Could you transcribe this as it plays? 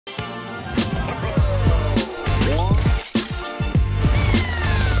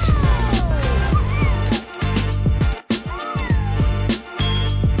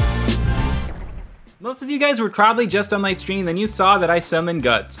most of you guys were probably just on my stream, then you saw that I summoned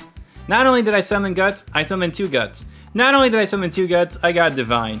Guts. Not only did I summon Guts, I summoned 2 Guts. Not only did I summon 2 Guts, I got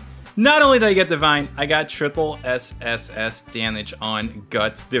Divine. Not only did I get Divine, I got triple SSS damage on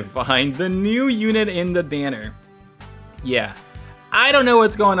Guts Divine, the new unit in the banner. Yeah, I don't know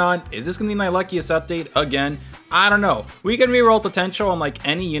what's going on. Is this gonna be my luckiest update again? I don't know. We can reroll potential on like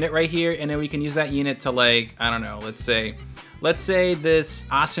any unit right here, and then we can use that unit to like, I don't know, let's say this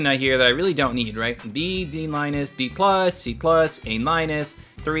Asuna here that I really don't need, right? B, D minus, B plus, C plus, A minus,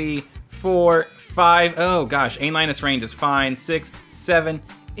 3, 4, 5. Oh gosh, A minus range is fine. 6, 7,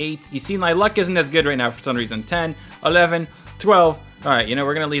 8. You see, my luck isn't as good right now for some reason. 10, 11, 12. All right, you know,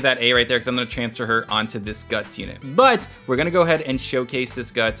 we're gonna leave that A right there because I'm gonna transfer her onto this Guts unit. But we're gonna go ahead and showcase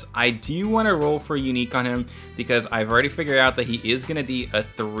this Guts. I do wanna roll for unique on him because I've already figured out that he is gonna be a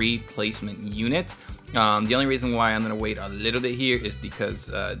 3 placement unit. The only reason why I'm gonna wait a little bit here is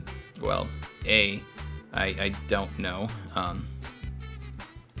because, well, A, I don't know.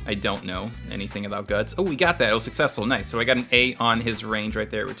 I don't know anything about Guts. Oh, we got that. It was successful. Nice. So I got an A on his range right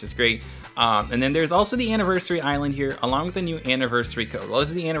there, which is great. And then there's also the Anniversary Island here, along with the new Anniversary Code. Well, this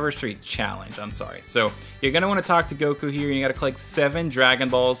is the Anniversary Challenge. I'm sorry. So you're going to want to talk to Goku here, and you got to collect 7 Dragon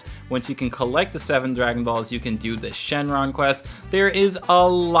Balls. Once you can collect the 7 Dragon Balls, you can do the Shenron quest. There is a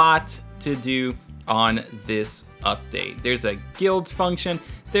lot to do on this update. There's a guilds function.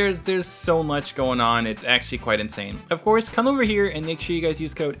 There's so much going on. It's actually quite insane. Of course, come over here and make sure you guys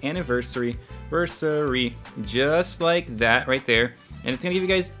use code anniversary, just like that right there. And it's gonna give you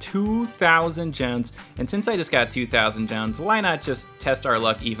guys 2,000 gems. And since I just got 2,000 gems, why not just test our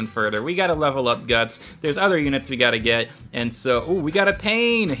luck even further? We gotta level up Guts. There's other units we gotta get. And so, ooh, we got a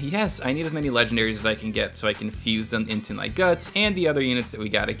Pain. Yes, I need as many legendaries as I can get so I can fuse them into my Guts and the other units that we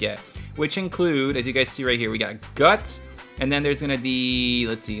gotta get, which include, as you guys see right here, we got Guts. And then there's gonna be,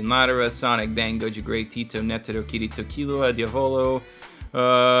 let's see, Madara, Sonic, Bang, Goju Great, Tito, Netero, Kirito, Killua, Diavolo,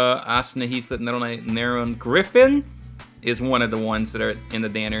 Asuna, Heathlet, Neron, Griffin is one of the ones that are in the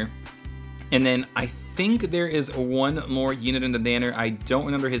banner. And then I think there is one more unit in the banner. I don't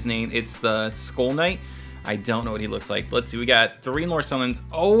remember his name. It's the Skull Knight. I don't know what he looks like. Let's see, we got 3 more summons.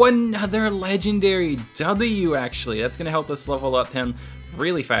 Oh, another legendary W, actually. That's gonna help us level up him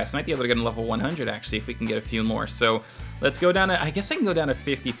really fast. Might be able to get him level 100, actually, if we can get a few more. So let's go down to, I guess I can go down to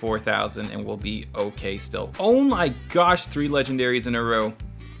 54,000 and we'll be okay still. Oh my gosh, 3 legendaries in a row.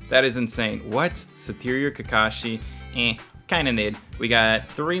 That is insane. What? Superior Kakashi. Kinda mid. We got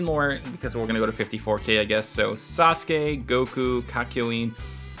 3 more because we're gonna go to 54k, I guess. So Sasuke, Goku, Kakyoin.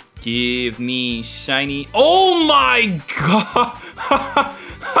 Give me shiny. Oh my god!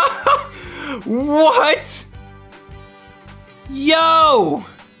 What? Yo!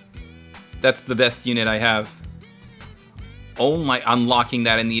 That's the best unit I have. Oh my, unlocking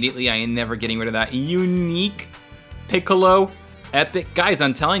that immediately. I ain't never getting rid of that. Unique Piccolo Epic. Guys,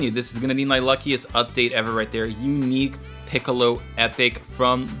 I'm telling you, this is gonna be my luckiest update ever right there. Unique Piccolo Epic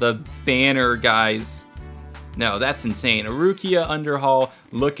from the banner, guys. No, that's insane. Rukia Underhaul,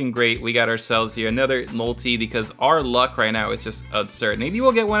 looking great. We got ourselves here another multi because our luck right now is just absurd. Maybe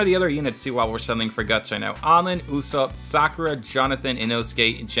we'll get one of the other units too while we're selling for Guts right now. Alan, Usopp, Sakura, Jonathan,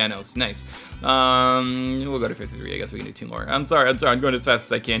 Inosuke, Genos. Nice. We'll go to 53. I guess we can do 2 more. I'm sorry. I'm going as fast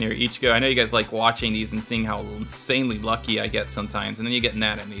as I can here. Ichigo. I know you guys like watching these and seeing how insanely lucky I get sometimes, and then you get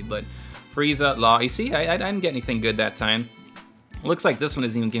mad at me. But Frieza, Law. You see, I didn't get anything good that time. Looks like this one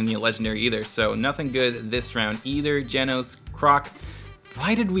isn't even giving me a legendary either, so nothing good this round either. Genos, Croc.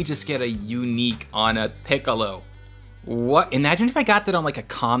 Why did we just get a unique on a Piccolo? What? Imagine if I got that on like a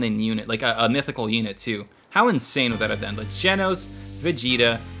common unit, like a mythical unit too. How insane would that have been? Like Genos,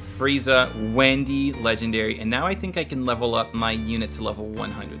 Vegeta, Frieza, Wendy, legendary, and now I think I can level up my unit to level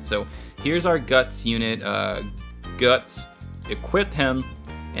 100. So here's our Guts unit. Guts, equip him,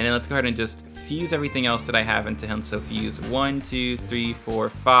 and then let's go ahead and just fuse everything else that I have into him. So fuse 1, 2, 3, 4,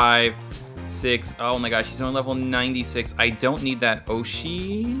 5, 6. Oh my gosh, he's on level 96. I don't need that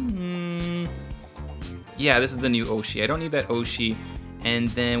Oshi. Yeah, this is the new Oshi. I don't need that Oshi. And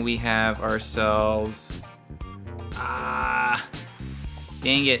then we have ourselves...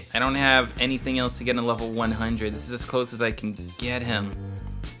 dang it. I don't have anything else to get in level 100. This is as close as I can get him.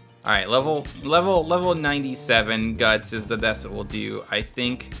 All right, level 97 Guts is the best it will do, I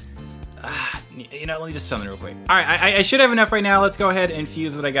think. You know, let me just summon real quick. All right, I should have enough right now. Let's go ahead and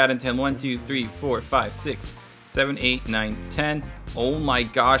fuse what I got into him. 1, 2, 3, 4, 5, 6, 7, 8, 9, 10. Oh my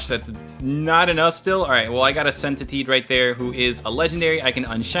gosh, that's not enough still. All right, well, I got a Centipede right there who is a legendary. I can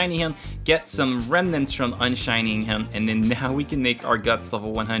unshiny him, get some remnants from unshining him, and then now we can make our Guts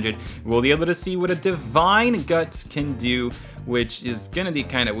level 100. We'll be able to see what a Divine Guts can do, which is gonna be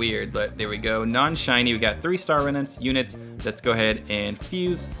kind of weird, but there we go. Non-shiny, we got 3-star units. Let's go ahead and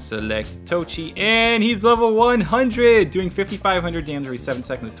fuse, select Tochi, and he's level 100, doing 5,500 damage every 7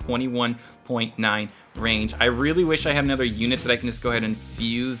 seconds with 21.9 range. I really wish I had another unit that I can just go ahead and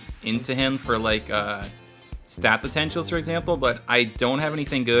fuse into him for like stat potentials, for example, but I don't have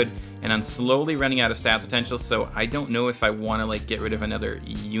anything good, and I'm slowly running out of stat potentials, so I don't know if I want to like get rid of another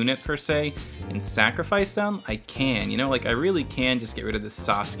unit per se and sacrifice them. I can, you know, like I really can just get rid of this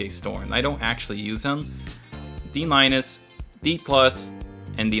Sasuke Storm. I don't actually use him. D-, D+,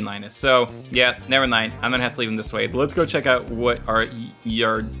 and D-. So yeah, never mind. I'm gonna have to leave him this way. But let's go check out what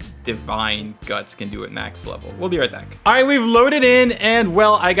your Divine Guts can do at max level. We'll be right back. All right, we've loaded in, and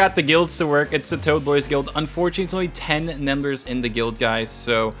well, I got the guilds to work. It's the Toad Boys Guild. Unfortunately, it's only 10 members in the guild, guys.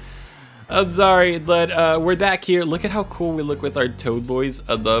 So I'm sorry, but we're back here. Look at how cool we look with our Toad Boys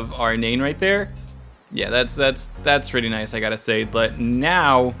above our name right there. Yeah, that's pretty nice, I gotta say. But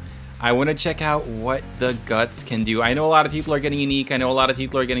now I want to check out what the Guts can do. I know a lot of people are getting unique. I know a lot of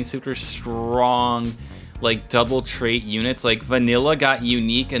people are getting super strong, like double trait units. Like Vanilla got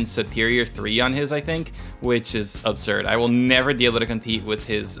unique and superior 3 on his, I think, which is absurd. I will never be able to compete with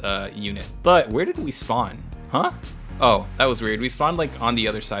his unit. But where did we spawn? Huh? Oh, that was weird. We spawned like on the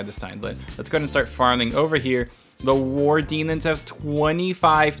other side this time, but let's go ahead and start farming over here. The War Demons have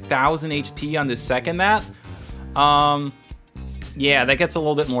 25,000 HP on the second map. Yeah, that gets a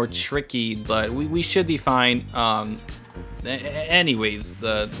little bit more tricky, but we should be fine. Anyways,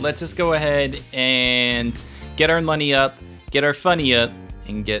 let's just go ahead and get our money up, get our funny up,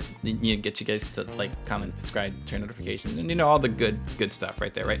 and get you guys to like, comment, subscribe, turn notifications, and you know all the good stuff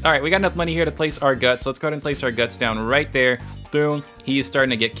right there, right? All right, we got enough money here to place our Guts. So let's go ahead and place our Guts down right there. Boom. He is starting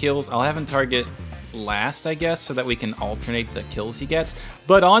to get kills. I'll have him target last, I guess, so that we can alternate the kills he gets.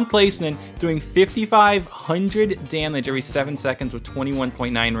 But on placement, doing 5,500 damage every 7 seconds with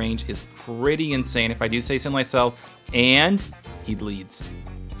 21.9 range is pretty insane, if I do say so myself. And he bleeds.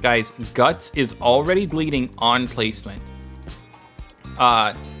 Guys, Guts is already bleeding on placement.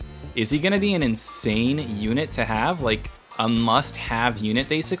 Is he gonna be an insane unit to have? Like a must-have unit,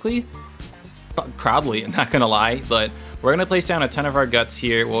 basically? Probably, I'm not gonna lie, but we're gonna place down a ton of our Guts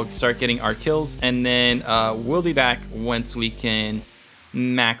here. We'll start getting our kills, and then we'll be back once we can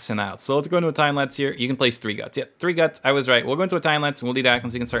max him out. So let's go into a time lapse here. You can place 3 Guts. Yep, 3 Guts, I was right. We'll go into a time lapse, and we'll be back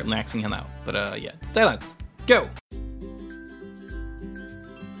once we can start maxing him out. But yeah, time lapse, go!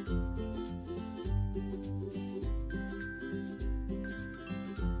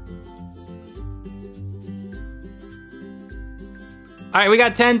 All right, we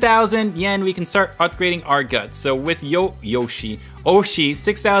got 10,000 yen. We can start upgrading our Guts. So with Oshi,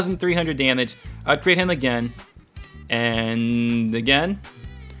 6,300 damage. Upgrade him again, and again.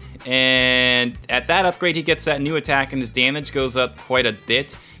 And at that upgrade, he gets that new attack, and his damage goes up quite a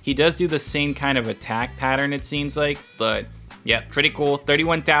bit. He does do the same kind of attack pattern, it seems like, but yeah, pretty cool.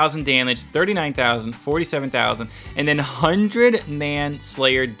 31,000 damage, 39,000, 47,000, and then 100-man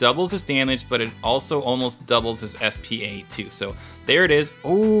Slayer doubles his damage, but it also almost doubles his SPA too. So there it is.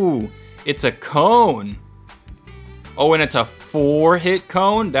 Ooh, it's a cone. Oh, and it's a 4-hit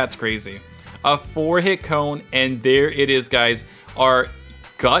cone? That's crazy. A 4-hit cone, and there it is, guys. Our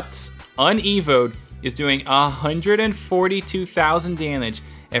Guts unevoed is doing 142,000 damage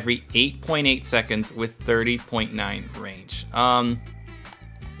every 8.8 seconds with 30.9 range.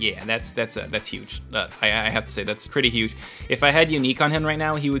 Yeah, that's huge. I have to say that's pretty huge. If I had unique on him right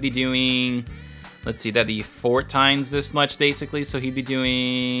now, he would be doing, let's see, that'd be 4 times this much basically. So he'd be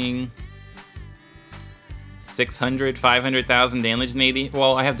doing 600, 500,000 damage maybe.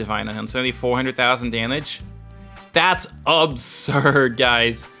 Well, I have Divine on him, so maybe 400,000 damage. That's absurd,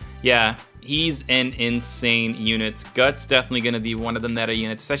 guys. Yeah. He's an insane unit. Guts definitely going to be one of the meta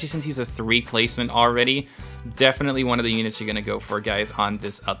units, especially since he's a 3 placement already. Definitely one of the units you're going to go for, guys, on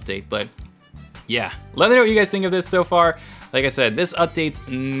this update. But yeah, let me know what you guys think of this so far. Like I said, this update's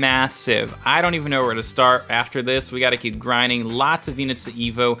massive. I don't even know where to start after this. We got to keep grinding. Lots of units to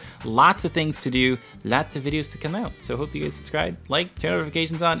Evo, lots of things to do, lots of videos to come out. So hope you guys subscribe, like, turn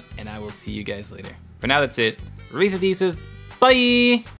notifications on, and I will see you guys later. For now, that's it. Reese Adises. Bye!